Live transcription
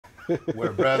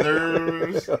We're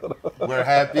brothers. We're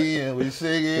happy and we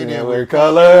singing and we're we're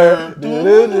color.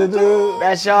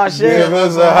 That's y'all shit. Give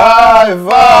us a high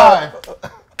five.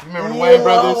 Remember the Wayne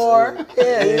brothers? Whore.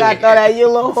 Yeah, you gotta throw that you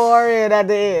little whore in at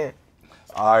the end.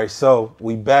 All right, so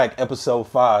we back, episode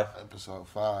 5. Episode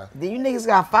 5. Do you niggas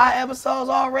got 5 episodes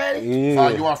already? Yeah.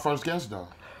 You our first guest though.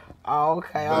 Oh,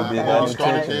 okay, We'll be okay, that okay.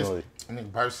 intentionally. And then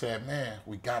Burt said, man,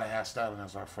 we gotta have Stalin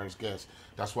as our first guest.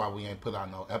 That's why we ain't put out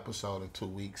no episode in 2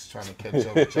 weeks trying to catch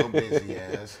up with your busy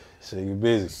ass. So you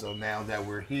busy. So now that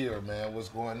we're here, man, what's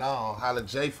going on? How the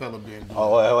J fella been doing?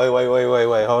 Oh,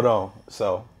 wait, hold on.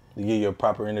 So, to give you a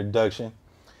proper introduction.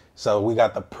 So, we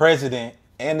got the president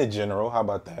and the general. How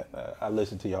about that? I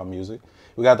listen to y'all music.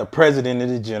 We got the president and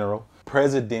the general.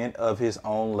 President of his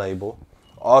own label.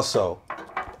 Also,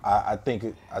 I think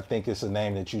it's a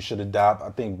name that you should adopt.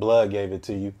 I think Blood gave it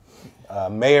to you.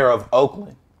 Mayor of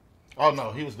Oakland. Oh,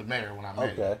 no, he was the mayor when I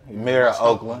met him. Okay, Mayor of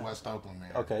Oakland. West Oakland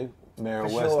mayor. Okay, Mayor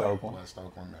of For West sure. Oakland. West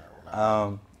Oakland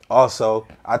mayor. Also,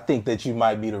 I think that you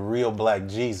might be the real Black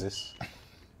Jesus.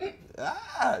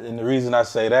 And the reason I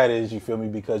say that is, you feel me,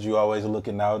 because you always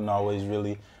looking out and always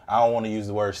really, I don't want to use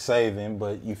the word saving,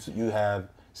 but you have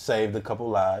saved a couple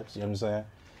lives, you know what I'm saying?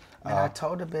 Man, I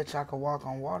told the bitch I could walk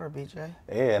on water, BJ.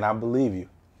 Yeah, and I believe you.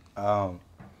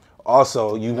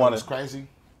 Also, you want What's to... crazy?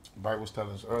 Bart was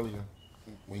telling us earlier,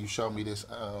 when you showed me this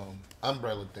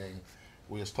umbrella thing,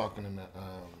 we was talking in the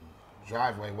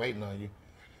driveway waiting on you.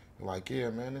 Like, yeah,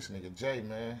 man, this nigga Jay,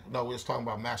 man. No, we was talking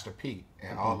about Master P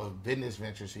and all the business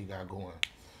ventures he got going.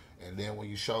 And then when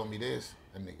you showed me this,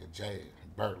 that nigga Jay,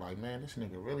 Burt, like, man, this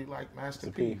nigga really like Master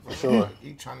P. For sure.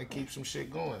 He trying to keep some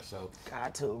shit going.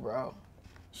 Got to, bro.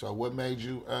 So what made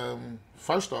you,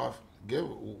 first off,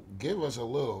 give us a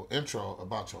little intro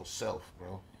about yourself,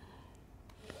 bro.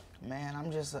 Man,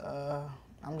 I'm just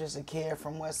a kid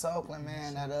from West Oakland,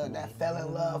 man, that fell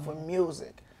in love with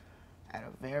music at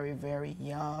a very, very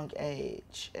young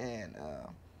age. And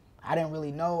I didn't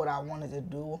really know what I wanted to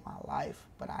do with my life,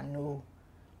 but I knew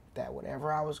that whatever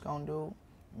I was going to do,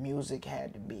 music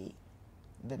had to be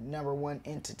the #1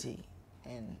 entity.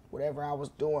 And whatever I was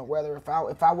doing, whether if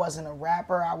I wasn't a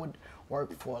rapper, I would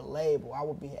work for a label. I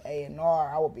would be an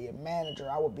A&R. I would be a manager.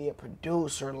 I would be a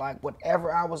producer. Like,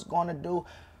 whatever I was going to do,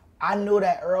 I knew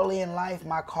that early in life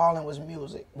my calling was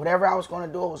music. Whatever I was going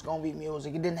to do, it was going to be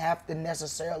music. It didn't have to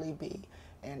necessarily be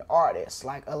an artist.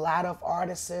 Like, a lot of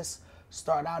artists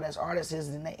start out as artists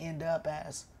and they end up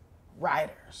as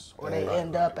writers, or they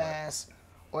end up as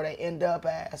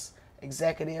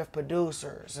executive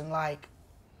producers. And like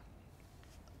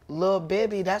Lil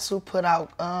Bibby, that's who put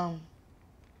out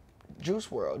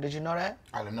Juice Wrld. Did you know that?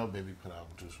 I didn't know Bibby put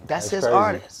out Juice Wrld. That's his crazy.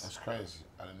 artist. That's crazy.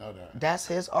 I didn't know that. That's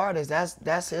his artist.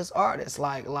 That's his artist.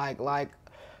 Like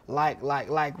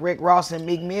Rick Ross and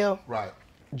Meek Mill. Right.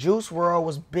 Juice Wrld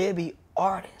was Bibby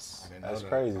artist. I didn't know That's that.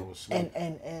 crazy. That was slick.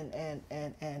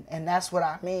 And that's what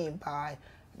I mean by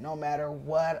no matter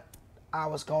what I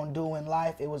was gonna do in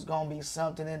life, it was gonna be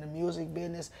something in the music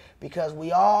business, because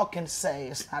we all can say,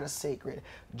 it's not a secret,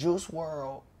 Juice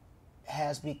Wrld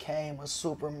has became a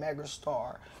super mega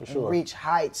star and sure. reached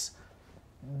heights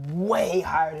way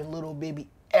higher than Little Bibby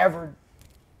ever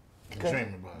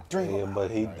Dreaming about. dream Yeah, about. but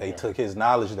they took his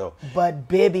knowledge, though. But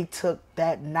Bibby took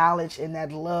that knowledge and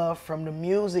that love from the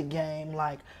music game.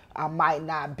 Like, I might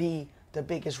not be the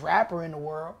biggest rapper in the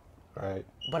world, Right,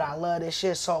 but I love this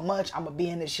shit so much, I'm going to be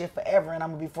in this shit forever, and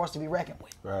I'm going to be forced to be reckoned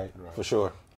with. right, for sure.